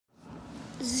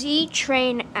Z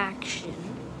train action.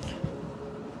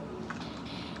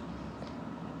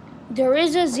 There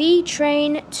is a Z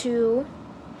train to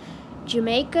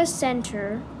Jamaica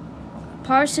Center,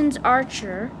 Parsons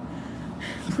Archer.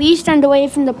 Please stand away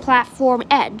from the platform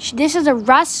edge. This is a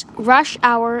rush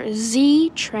hour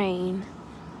Z train.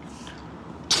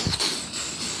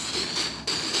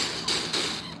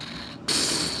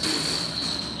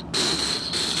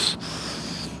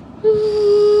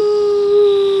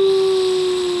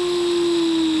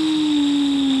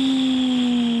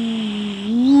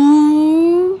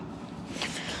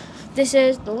 This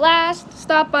is the last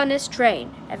stop on this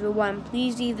train. Everyone,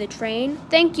 please leave the train.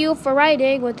 Thank you for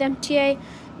riding with MTA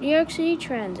New York City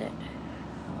Transit.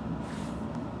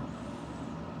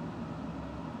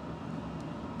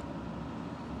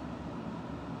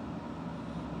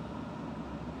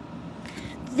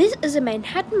 This is a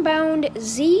Manhattan-bound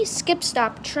Z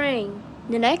skip-stop train.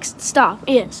 The next stop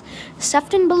is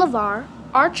Sefton Boulevard,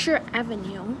 Archer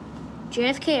Avenue,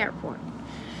 JFK Airport.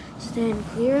 Stand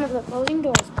clear of the closing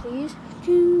doors, please.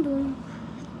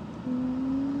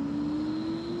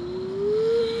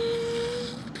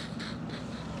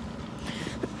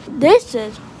 This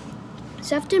is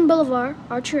Sefton Boulevard,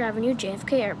 Archer Avenue,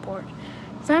 JFK Airport.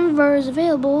 Transfer is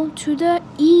available to the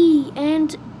E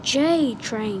and J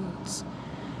trains.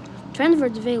 Transfer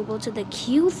is available to the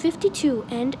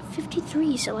Q52 and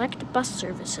 53 select bus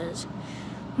services.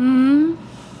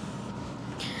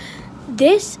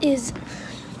 This is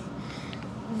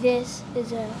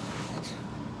a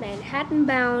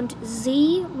Manhattan-bound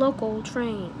Z local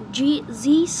train,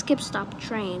 Z skip-stop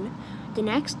train. The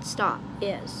next stop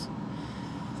is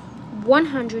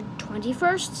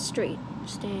 121st Street.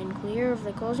 Stand clear of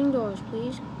the closing doors,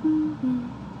 please.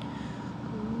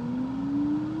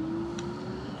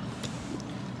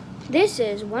 This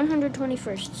is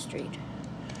 121st Street.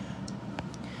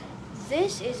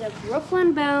 This is a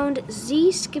Brooklyn-bound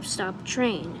Z skip-stop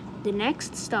train. The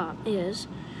next stop is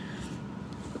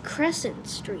Crescent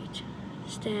Street.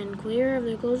 Stand clear of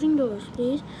the closing doors,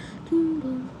 please.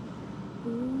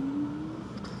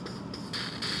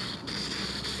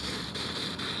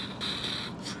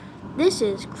 This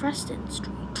is Crescent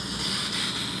Street.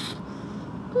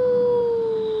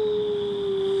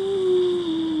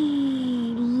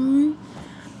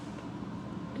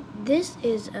 This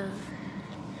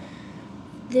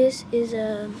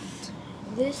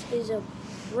is a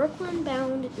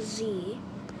Brooklyn-bound Z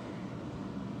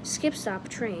skip-stop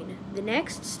train. The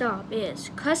next stop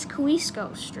is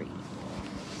Cuscoesco Street.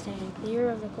 Stand clear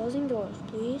of the closing doors,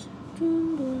 please.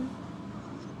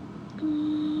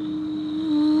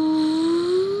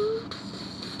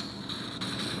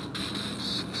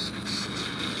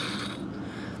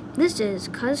 This is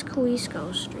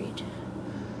Cuscoesco Street.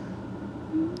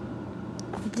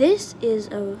 This is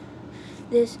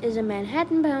a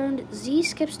Manhattan-bound Z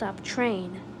skip-stop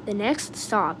train. The next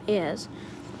stop is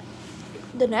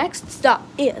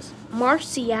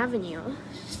Marcy Avenue.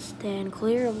 Stand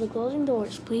clear of the closing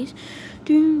doors, please.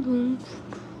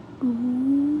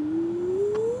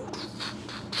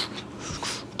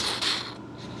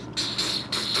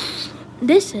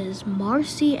 This is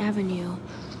Marcy Avenue.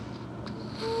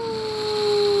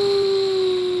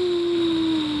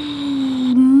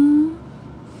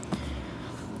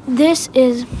 This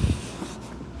is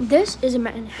a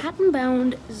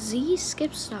Manhattan-bound Z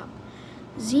skip-stop,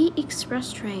 Z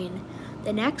Express train.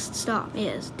 The next stop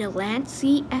is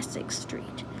Delancey, Essex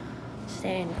Street.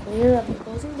 Stand clear of the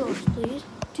closing doors, please.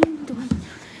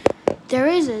 There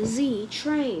is a Z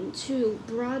train to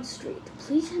Broad Street.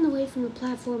 Please stand away from the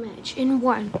platform edge in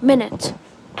 1 minute.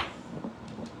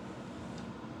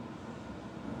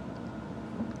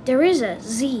 There is a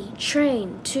Z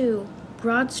train to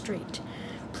Broad Street.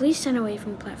 Please stand away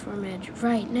from the platform edge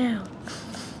right now.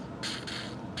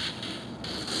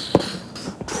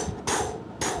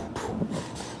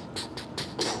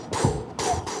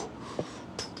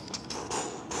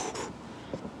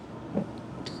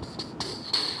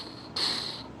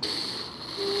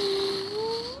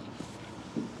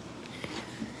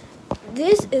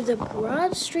 This is a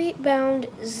Broad Street bound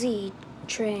Z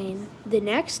train. The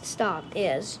next stop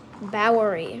is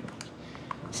Bowery.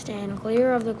 Stand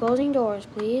clear of the closing doors,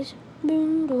 please.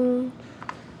 Boom, boom.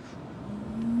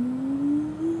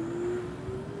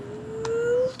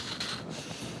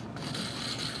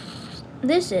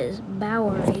 This is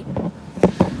Bowery.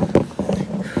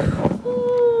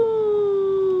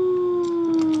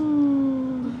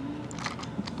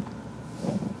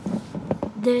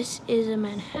 This is a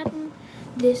Manhattan.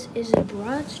 This is a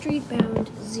Broad Street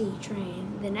bound Z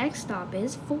train. The next stop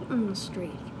is Fulton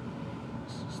Street.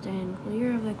 Stand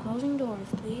clear of the closing doors,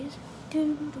 please.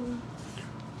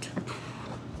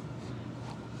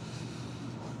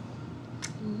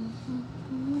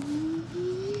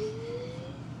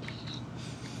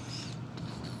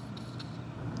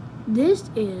 This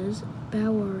is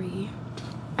Bowery.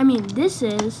 This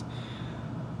is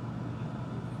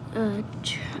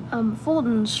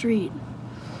Fulton Street.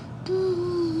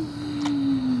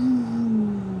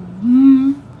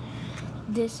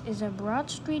 This is a Broad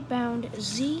Street bound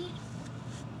Z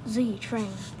train.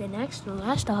 The next and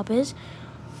last stop is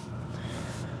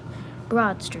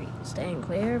Broad Street. Staying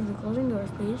clear of the closing doors,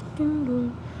 please.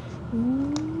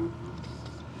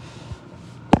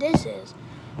 This is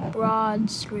Broad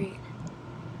Street.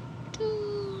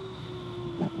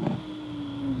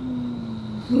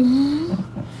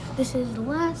 This is the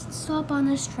last stop on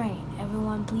this train.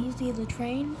 Everyone, please leave the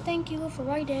train. Thank you for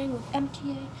riding with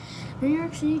MTA, New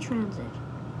York City Transit.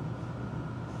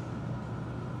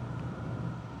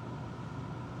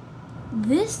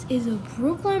 This is a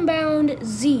Brooklyn-bound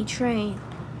Z train.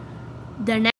 The next